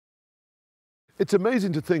It's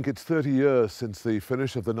amazing to think it's 30 years since the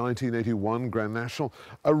finish of the 1981 Grand National,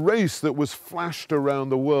 a race that was flashed around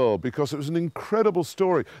the world because it was an incredible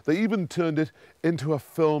story. They even turned it into a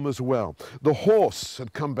film as well. The horse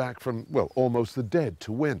had come back from, well, almost the dead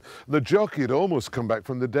to win. The jockey had almost come back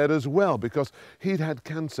from the dead as well because he'd had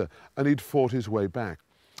cancer and he'd fought his way back.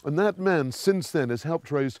 And that man since then has helped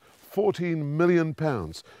raise £14 million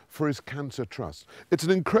for his cancer trust. It's an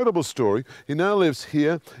incredible story. He now lives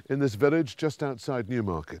here in this village just outside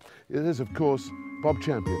Newmarket. It is, of course, Bob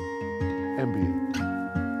Champion, MBE.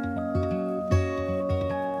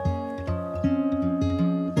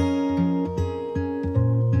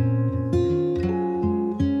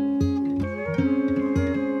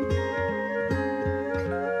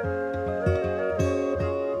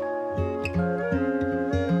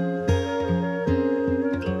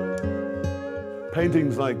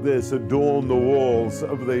 Paintings like this adorn the walls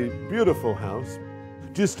of the beautiful house.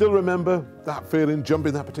 Do you still remember that feeling,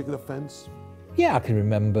 jumping that particular fence? Yeah, I can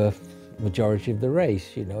remember the majority of the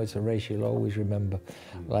race. You know, it's a race you'll always remember.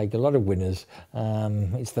 Like a lot of winners,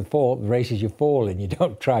 it's the races you fall in. You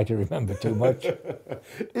don't try to remember too much.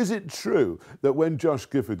 Is it true that when Josh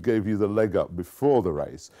Gifford gave you the leg up before the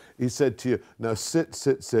race, he said to you, now sit,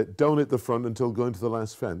 sit, sit, don't hit the front until going to the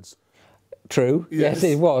last fence? True, yes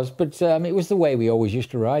it was, but it was the way we always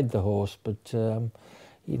used to ride the horse. But you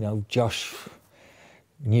know, Josh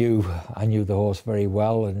I knew the horse very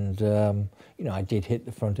well, and you know, I did hit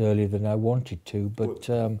the front earlier than I wanted to, but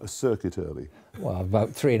a circuit early. Well, about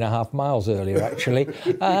 3.5 miles earlier actually.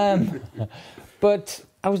 But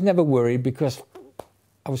I was never worried because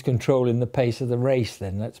I was controlling the pace of the race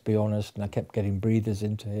then, let's be honest, and I kept getting breathers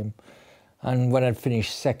into him. And when I'd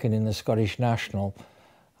finished second in the Scottish National,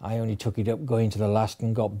 I only took it up going to the last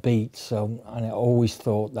and got beat. So, and I always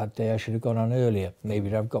thought that day I should have gone on earlier.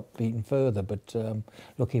 Maybe I'd got beaten further, but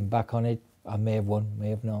looking back on it, I may have won, may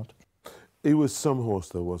have not. He was some horse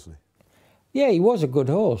though, wasn't he? Yeah, he was a good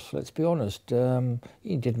horse, let's be honest.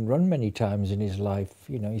 He didn't run many times in his life.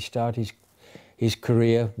 You know, he started his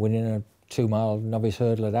career winning a 2-mile novice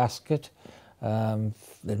hurdle at Ascot, then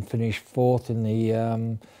finished 4th in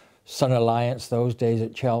the Sun Alliance those days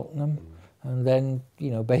at Cheltenham. And then, you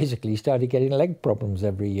know, basically started getting leg problems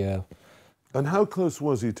every year. And how close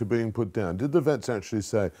was he to being put down? Did the vets actually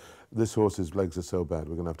say, this horse's legs are so bad,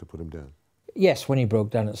 we're going to have to put him down? Yes, when he broke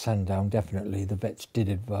down at Sandown, definitely. The vets did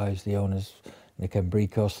advise the owners, Nick and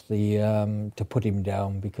Bricos, to put him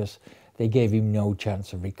down because they gave him no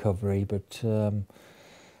chance of recovery. But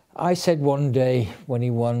I said one day when he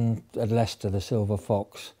won at Leicester, the Silver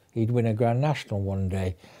Fox, he'd win a Grand National one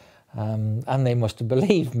day. And they must have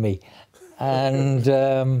believed me. And,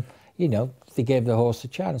 you know, they gave the horse a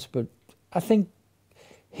chance. But I think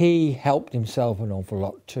he helped himself an awful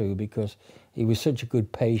lot too because he was such a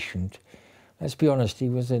good patient. Let's be honest, he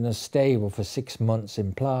was in a stable for 6 months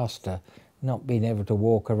in plaster, not being able to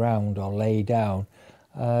walk around or lay down.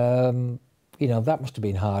 You know, that must have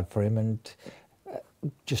been hard for him, and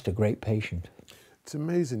just a great patient. It's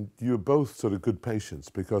amazing, you were both sort of good patients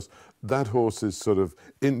because that horse's sort of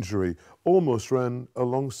injury almost ran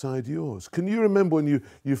alongside yours. Can you remember when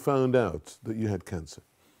you found out that you had cancer?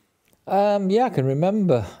 Yeah, I can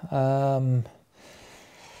remember. I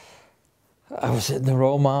was at the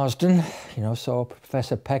Royal Marsden, you know, saw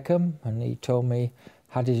Professor Peckham, and he told me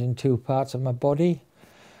I had it in 2 parts of my body.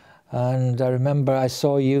 And I remember I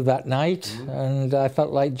saw you that night, and I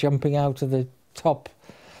felt like jumping out of the top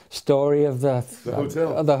story of the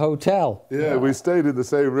hotel. Yeah, we stayed in the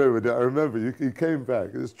same room, and I remember you came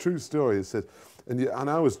back. It's a true story. It said, and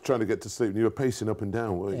I was trying to get to sleep, and you were pacing up and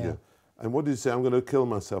down, weren't you? And what did you say? I'm going to kill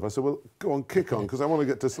myself. I said, well, go on, kick on, because I want to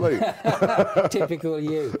get to sleep. Typical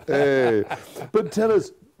you. Hey. But tell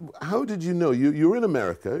us, how did you know? You were in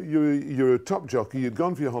America, you're a top jockey, you'd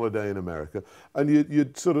gone for your holiday in America, and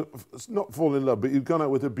you'd sort of, not fallen in love, but you'd gone out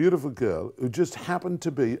with a beautiful girl who just happened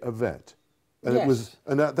to be a vet. And yes. It was,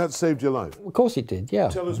 and that saved your life. Of course it did, yeah.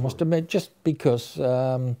 Tell us I must admit, just because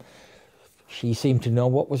she seemed to know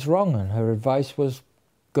what was wrong, and her advice was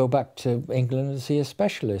go back to England and see a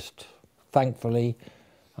specialist. Thankfully,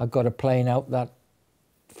 I got a plane out that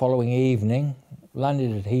following evening,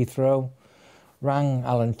 landed at Heathrow, rang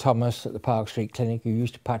Alan Thomas at the Park Street Clinic, who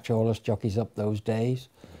used to patch all us jockeys up those days,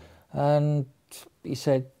 and he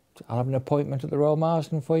said, I'll have an appointment at the Royal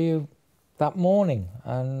Marsden for you that morning.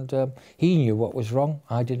 And he knew what was wrong.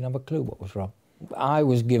 I didn't have a clue what was wrong. I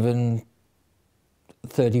was given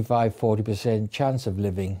 35–40% chance of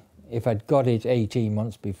living. If I'd got it 18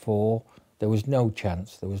 months before, there was no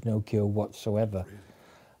chance, there was no cure whatsoever.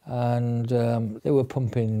 And they were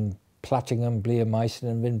pumping platinum, bleomycin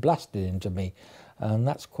and vinblastine into me. and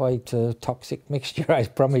that's quite a toxic mixture, I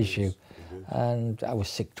promise you. It is. And I was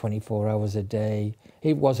sick 24 hours a day.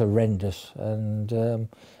 It was horrendous, and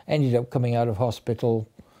ended up coming out of hospital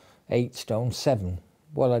 8 stone 7.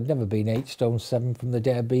 Well, I'd never been 8 stone 7 from the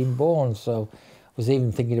day I'd been born, so I was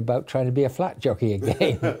even thinking about trying to be a flat jockey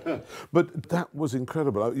again. But that was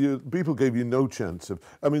incredible. People gave you no chance of,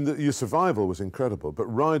 I mean, your survival was incredible, but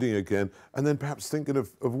riding again and then perhaps thinking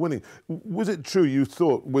of winning. Was it true you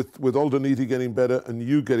thought with Aldaniti getting better and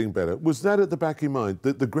you getting better, was that at the back of your mind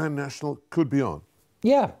that the Grand National could be on?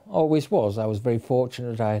 Yeah, always was. I was very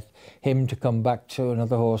fortunate. I had him to come back to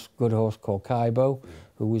another horse, good horse called Kaibo,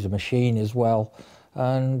 who was a machine as well.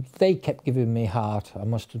 And they kept giving me heart, I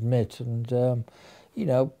must admit. And, you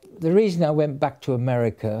know, the reason I went back to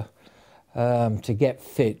America to get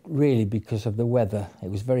fit, really because of the weather. It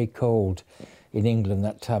was very cold in England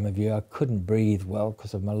that time of year. I couldn't breathe well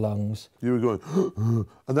because of my lungs. You were going,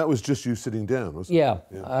 and that was just you sitting down, wasn't Yeah. it?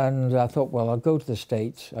 Yeah. And I thought, well, I'll go to the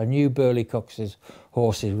States. I knew Burley Cox's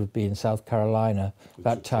horses would be in South Carolina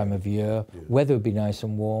that time of year. Yeah. Weather would be nice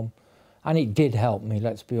and warm. And it did help me,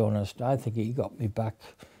 let's be honest. I think it got me back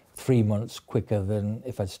 3 months quicker than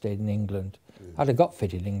if I'd stayed in England. Yeah. I'd have got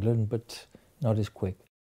fit in England, but not as quick.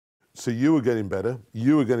 So you were getting better,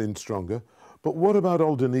 you were getting stronger. But what about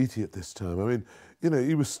Aldaniti at this time? I mean, you know,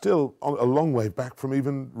 he was still a long way back from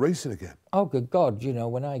even racing again. Oh, good God, you know,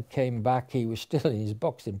 when I came back, he was still in his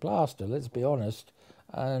boxing plaster, let's be honest.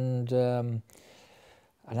 And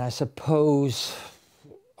I suppose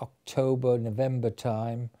October, November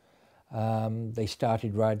time, they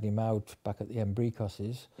started riding him out back at the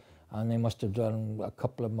Embricoses, and they must have done a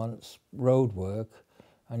couple of months road work,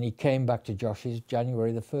 and he came back to Josh's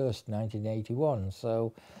January the 1st, 1981.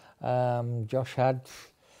 So Josh had,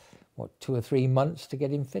 what, 2 or 3 months to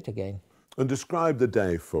get him fit again. And describe the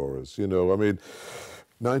day for us, you know, I mean,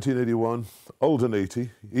 1981, Aldaniti,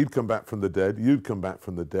 he'd come back from the dead, you'd come back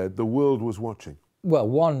from the dead, the world was watching. Well,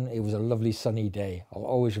 one, it was a lovely sunny day. I'll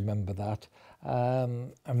always remember that. I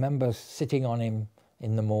remember sitting on him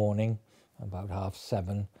in the morning, about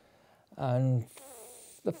 7:30, and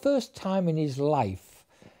the first time in his life,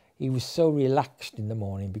 he was so relaxed in the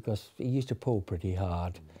morning because he used to pull pretty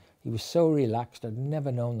hard. He was so relaxed. I'd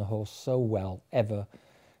never known the horse so well, ever,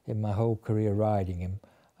 in my whole career riding him.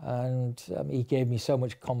 And he gave me so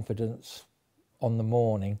much confidence on the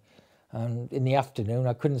morning. And in the afternoon,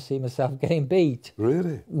 I couldn't see myself getting beat.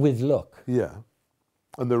 Really? With luck. Yeah.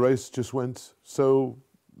 And the race just went so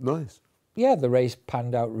nice. Yeah, the race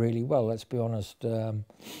panned out really well, let's be honest.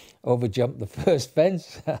 Overjumped the first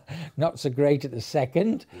fence, not so great at the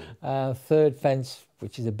second. Third fence,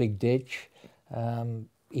 which is a big ditch,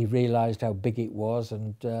 he realised how big it was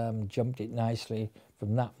and jumped it nicely.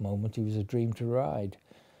 From that moment, he was a dream to ride.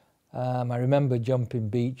 I remember jumping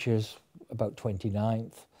Beechers about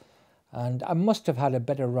 29th, and I must have had a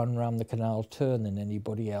better run round the canal turn than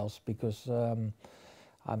anybody else because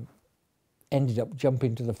I ended up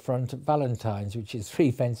jumping to the front at Valentine's, which is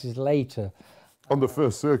 3 fences later. On the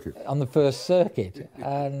first circuit? On the first circuit.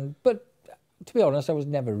 But to be honest, I was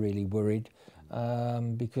never really worried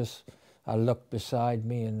because I looked beside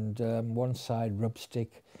me and one side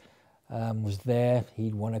Rubstick was there.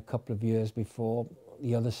 He'd won a couple of years before.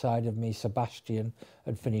 The other side of me, Sebastian,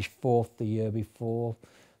 had finished 4th the year before.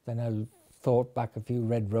 Then I thought back a few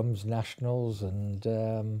Red Rums Nationals,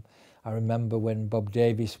 and I remember when Bob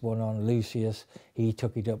Davis won on Lucius, he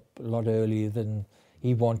took it up a lot earlier than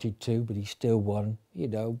he wanted to, but he still won. You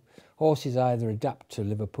know, horses either adapt to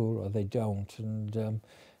Liverpool or they don't, and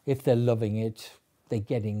if they're loving it, they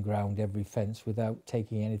get in ground every fence without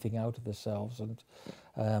taking anything out of themselves, and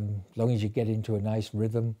as long as you get into a nice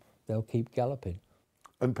rhythm, they'll keep galloping.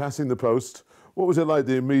 And passing the post, what was it like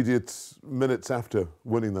the immediate minutes after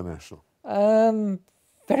winning the National?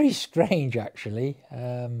 Very strange, actually.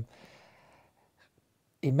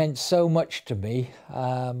 It meant so much to me.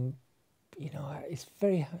 You know, it's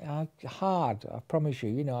very hard, I promise you.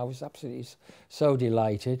 You know, I was absolutely so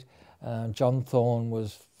delighted. John Thorne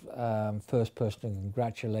was first person to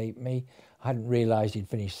congratulate me. I hadn't realised he'd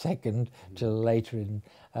finished second till later in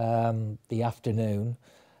the afternoon.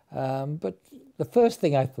 But the first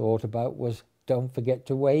thing I thought about was, don't forget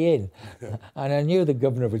to weigh in. Yeah. And I knew the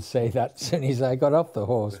governor would say that as soon as I got off the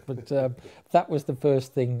horse, but that was the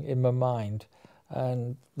first thing in my mind.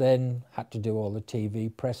 And then had to do all the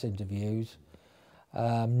TV press interviews.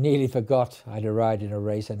 Nearly forgot I had a ride in a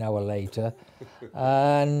race an hour later.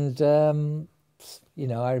 And, you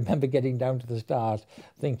know, I remember getting down to the start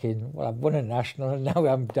thinking, well, I've won a national and now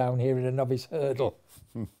I'm down here in a novice hurdle.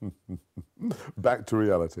 Back to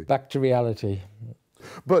reality. Back to reality.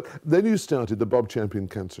 But then you started the Bob Champion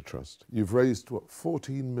Cancer Trust. You've raised, what,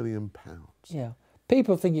 £14 million? Yeah.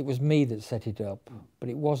 People think it was me that set it up, but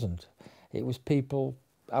it wasn't. It was people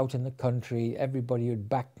out in the country, everybody who'd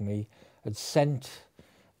backed me, had sent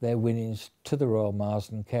their winnings to the Royal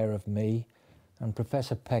Marsden care of me, and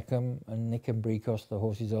Professor Peckham and Nick Bricos, the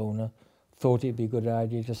horse's owner, thought it'd be a good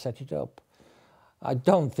idea to set it up. I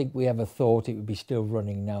don't think we ever thought it would be still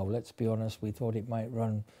running now, let's be honest. We thought it might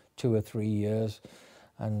run 2 or 3 years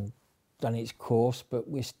and done its course, but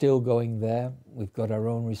we're still going there. We've got our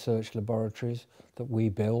own research laboratories that we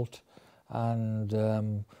built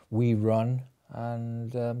and we run,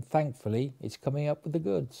 and thankfully it's coming up with the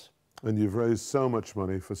goods. And you've raised so much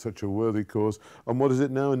money for such a worthy cause. And what is it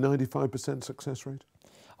now, a 95% success rate?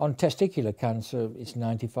 On testicular cancer, it's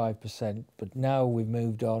 95%, but now we've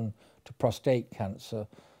moved on to prostate cancer.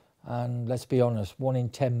 And let's be honest, 1 in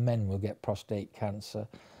 10 men will get prostate cancer.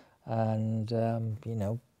 And, you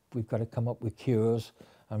know, we've got to come up with cures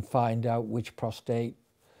and find out which prostate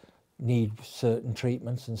need certain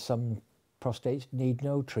treatments and some prostates need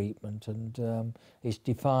no treatment. And it's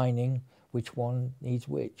defining which one needs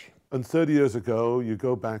which. And 30 years ago, you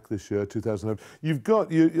go back this year, 2011, you've got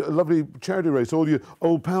a lovely charity race, all your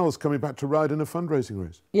old pals coming back to ride in a fundraising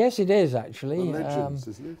race. Yes, it is actually. The Legends,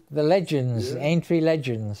 isn't it? The Legends, yeah. Aintree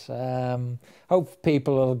Legends. Hope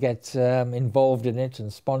people will get involved in it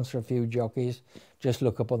and sponsor a few jockeys. Just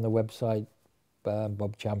look up on the website,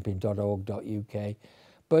 bobchampion.org.uk.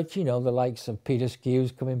 But, you know, the likes of Peter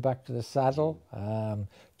Skew's coming back to the saddle,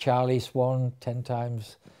 Charlie Swan, 10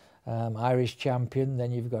 times Irish champion.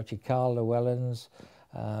 Then you've got your Carl Llewellyns,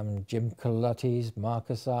 Jim Coluttis,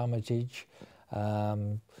 Marcus Armitage,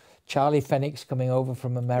 Charlie Fenix coming over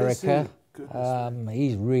from America.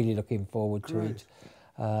 He's really looking forward to it.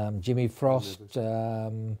 Jimmy Frost,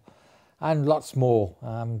 and lots more.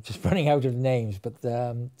 I'm just running out of names, but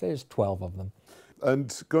there's 12 of them.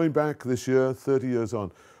 And going back this year, 30 years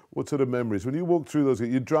on, what sort of memories? When you walk through those,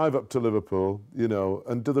 you drive up to Liverpool, you know,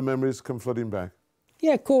 and do the memories come flooding back?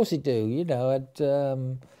 Yeah, of course it do. You know,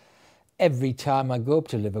 every time I go up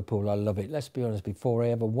to Liverpool, I love it. Let's be honest, before I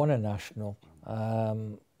ever won a national,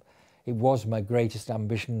 it was my greatest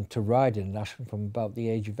ambition to ride in a national from about the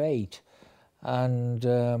age of 8. And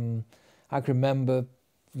I can remember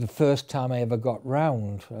the first time I ever got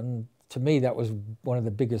round, and to me that was one of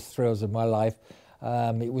the biggest thrills of my life.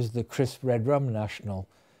 It was the Crisp Red Rum National,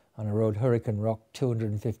 and I rode Hurricane Rock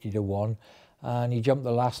 250 to 1. And he jumped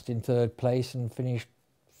the last in 3rd place and finished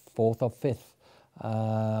 4th or 5th.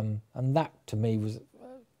 And that, to me, was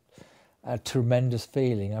a tremendous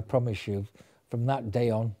feeling, I promise you. From that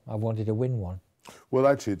day on, I wanted to win one. Well,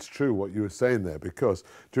 actually, it's true what you were saying there, because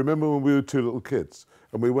do you remember when we were 2 little kids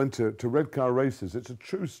and we went to red car races? It's a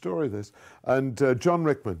true story, this. And John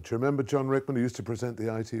Rickman, do you remember John Rickman, who used to present the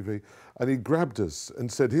ITV? And he grabbed us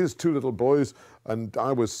and said, here's 2 little boys, and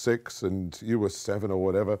I was 6 and you were 7 or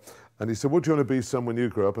whatever. And he said, what do you want to be son when you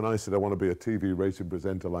grow up? And I said, I want to be a TV racing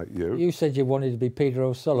presenter like you. You said you wanted to be Peter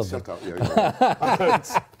O'Sullivan. Shut up, yeah.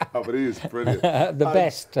 Oh, but he is brilliant. The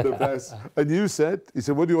best. The best. And you said, he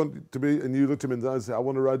said, what do you want to be? And you looked him in the eyes and said, I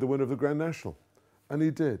want to ride the winner of the Grand National. And he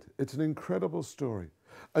did. It's an incredible story.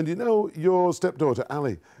 And you know, your stepdaughter,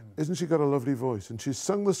 Ali, isn't she got a lovely voice? And she's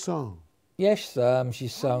sung the song. Yes,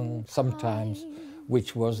 she's sung sometimes,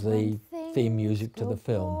 which was the theme music to the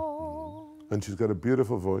film. And she's got a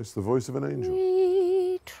beautiful voice, the voice of an angel.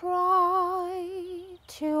 We try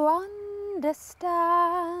to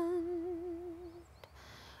understand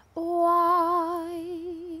why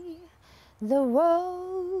the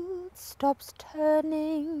world stops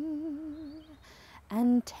turning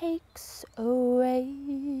and takes away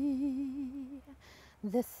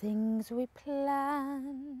the things we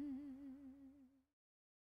planned.